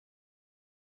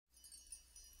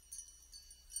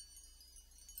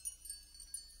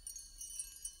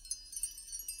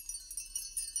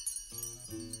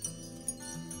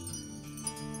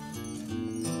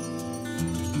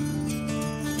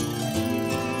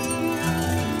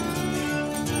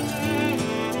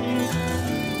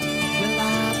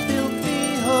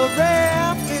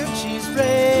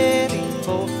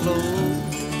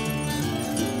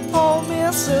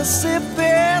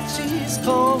Mississippi, she's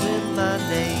calling my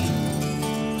name.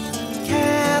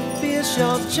 Catfish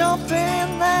are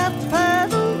jumping, that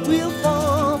paddle wheel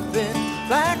bumping.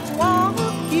 Black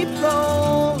water keep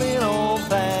rolling on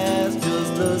past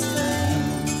just the same.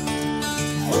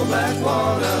 Oh, black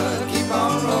water, keep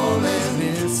on rolling.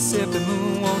 Mississippi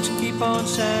moon, won't you keep on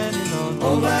shining on me?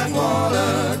 Oh, black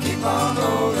water, keep on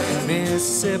rolling.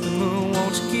 Mississippi moon,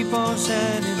 won't you keep on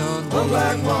shining on me? Oh,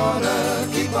 black water,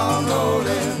 keep on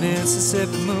rolling.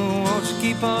 Mississippi moon, won't you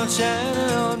keep on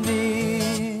shining on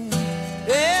me?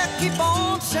 Yeah, keep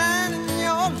on shining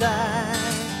your light.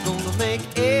 Gonna make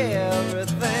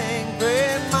everything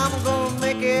great. Mama gonna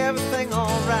make everything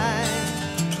alright.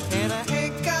 And I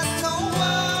ain't got no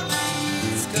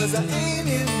worries, 'cause I ain't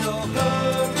in no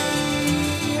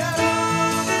hurry at all.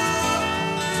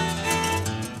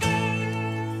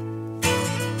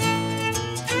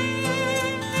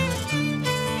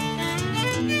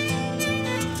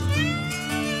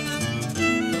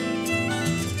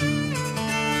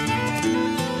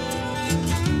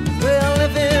 Well,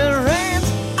 if it rains,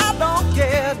 I don't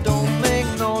care. Don't make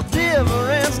no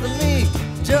difference to me.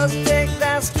 Just take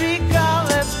that streetcar,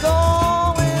 let's go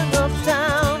in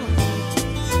uptown.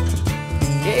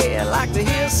 Yeah, I like to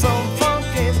hear some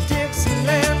funky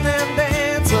Dixieland and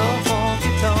dance a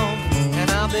honky tonk. And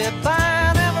I'll be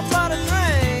buying everybody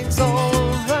drinks all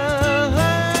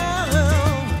around.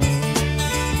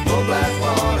 Oh, black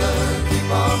water, keep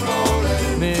on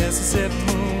rolling. Mississippi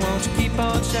moon, won't you keep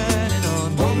on shining on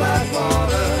me? Oh, black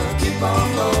water, keep on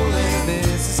rolling.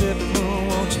 Mississippi moon,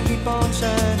 won't you keep on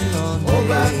shining on me? Oh,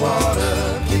 black water,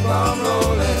 keep on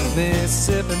rolling.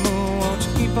 Mississippi moon, won't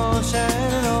you keep on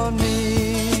shining on me?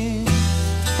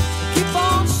 Keep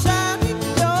on shining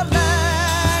your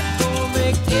light. Gonna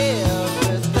make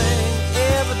everything,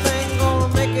 gonna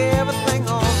make everything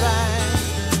alright.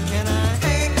 And I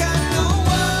ain't got no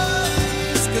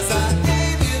worries, 'cause I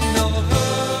ain't in no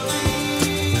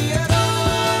hurry at all.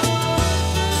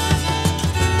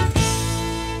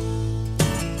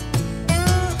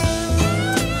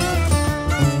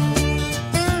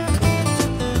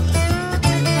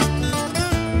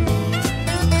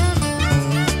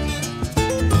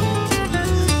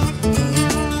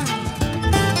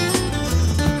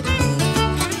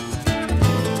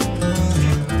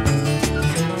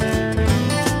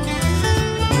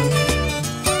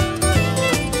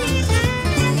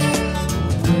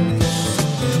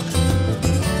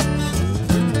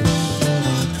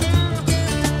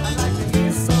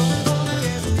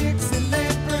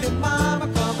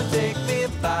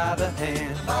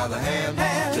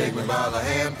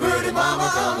 Pretty mama,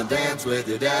 come and dance with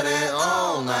your daddy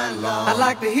all night long. I'd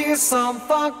like to hear some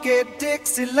funky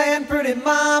Dixieland. Pretty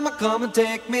mama, come and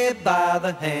take me by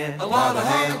the hand. By the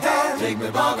hand, take me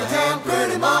by the hand.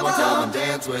 Pretty mama, come and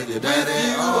dance with your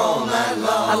daddy all night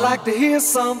long. I'd like to hear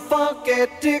some funky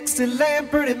Dixieland.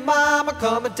 Pretty mama,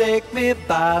 come and take me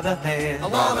by the hand.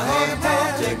 By the hand,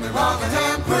 take me by the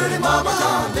hand. Pretty mama,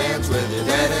 come and dance with your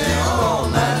daddy all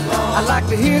night long. I'd like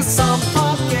to hear some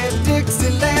funky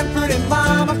Dixieland. Pretty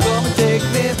mama, come and take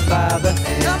me by the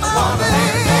hand. By the hand.